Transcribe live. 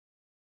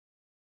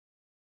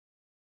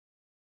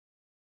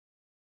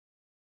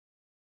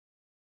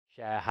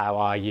Share how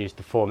I use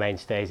the four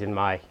mainstays in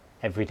my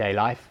everyday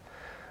life.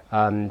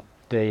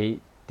 The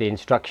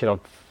instruction of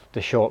the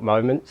short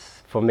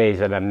moments for me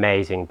is an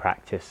amazing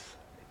practice.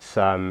 It's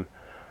in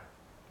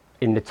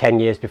the 10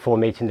 years before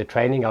meeting the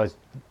training, I was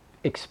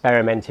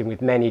experimenting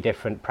with many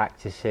different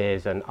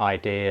practices and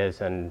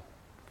ideas and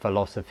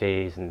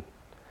philosophies. And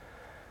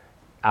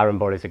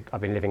Arambol is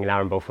I've been living in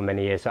Arambol for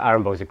many years, so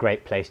Arambol is a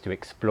great place to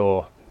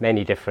explore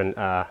many different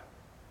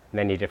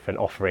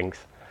offerings.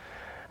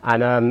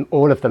 And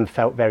all of them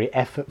felt very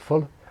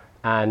effortful,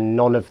 and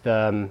none of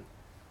them,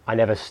 I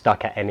never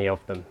stuck at any of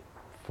them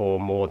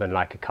for more than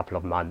like a couple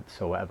of months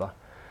or whatever.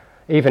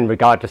 Even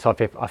regardless of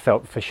if I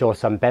felt for sure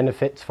some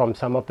benefits from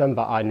some of them,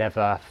 but I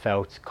never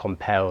felt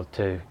compelled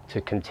to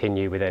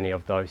continue with any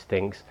of those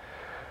things.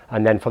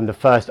 And then from the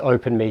first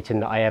open meeting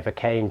that I ever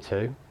came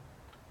to,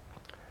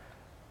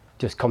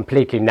 just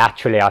completely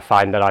naturally, I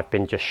find that I've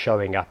been just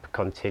showing up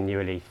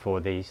continually for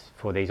these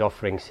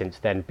offerings since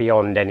then,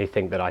 beyond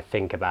anything that I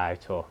think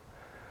about or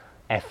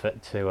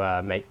effort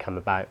to make come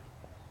about.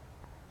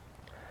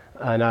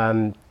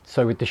 And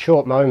so with the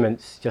short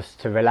moments, just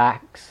to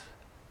relax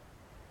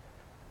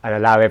and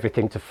allow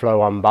everything to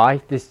flow on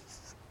by,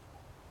 it's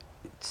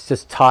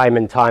just time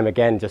and time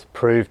again just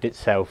proved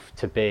itself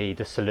to be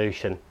the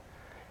solution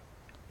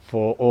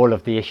for all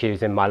of the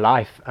issues in my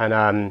life.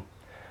 And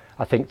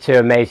I think two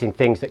amazing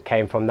things that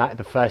came from that.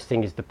 The first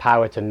thing is the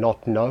power to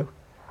not know,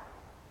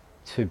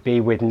 to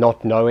be with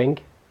not knowing,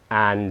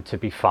 and to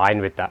be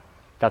fine with that.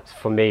 That's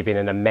for me been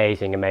an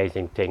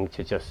amazing thing,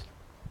 to just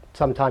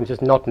sometimes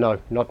just not know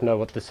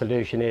what the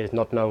solution is,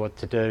 not know what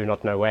to do,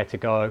 not know where to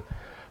go,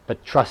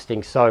 but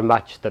trusting so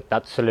much that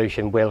that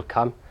solution will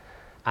come,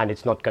 and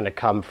it's not going to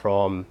come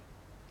from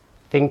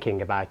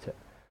thinking about it.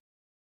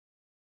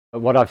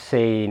 But what I've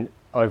seen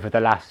over the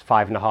last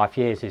 5.5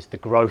 years is the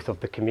growth of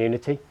the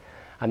community.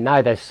 And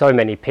now there's so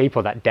many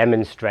people that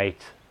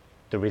demonstrate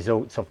the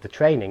results of the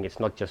training.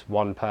 It's not just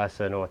one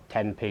person or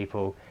 10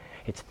 people,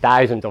 it's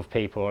thousands of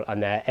people,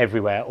 and they're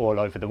everywhere all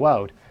over the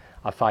world.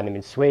 I find them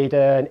in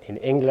Sweden, in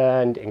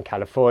England, in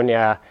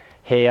California,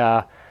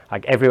 here,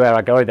 like everywhere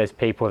I go, there's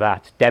people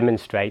that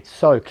demonstrate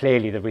so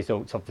clearly the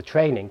results of the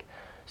training.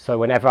 So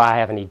whenever I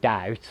have any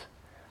doubt,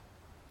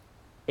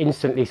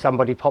 instantly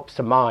somebody pops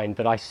to mind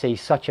that I see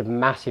such a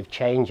massive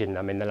change in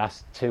them in the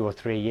last 2 or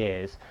 3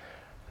 years,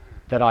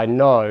 that I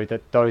know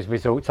that those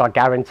results are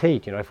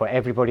guaranteed. You know, for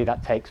everybody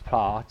that takes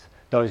part,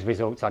 those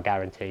results are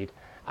guaranteed.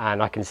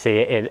 And I can see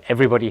it in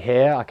everybody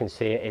here, I can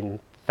see it in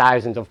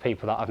thousands of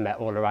people that I've met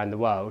all around the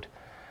world.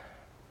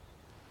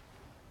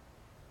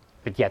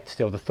 But yet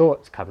still the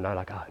thoughts come now,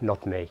 like, oh,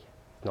 not me,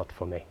 not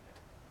for me.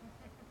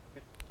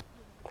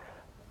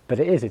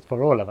 But it's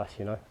for all of us,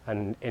 you know.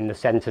 And in the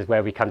centres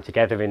where we come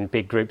together in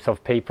big groups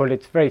of people,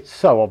 it's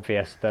so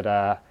obvious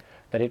that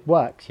it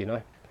works, you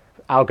know.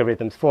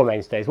 Algorithms, four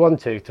mainstays, 1,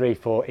 2, 3,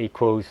 4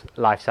 equals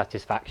life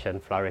satisfaction,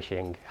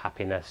 flourishing,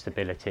 happiness,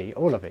 stability,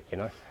 all of it, you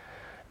know.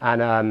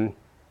 And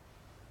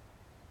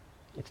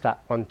it's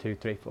that 1, 2,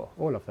 3, 4,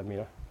 all of them, you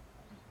know,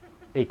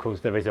 equals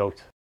the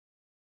result.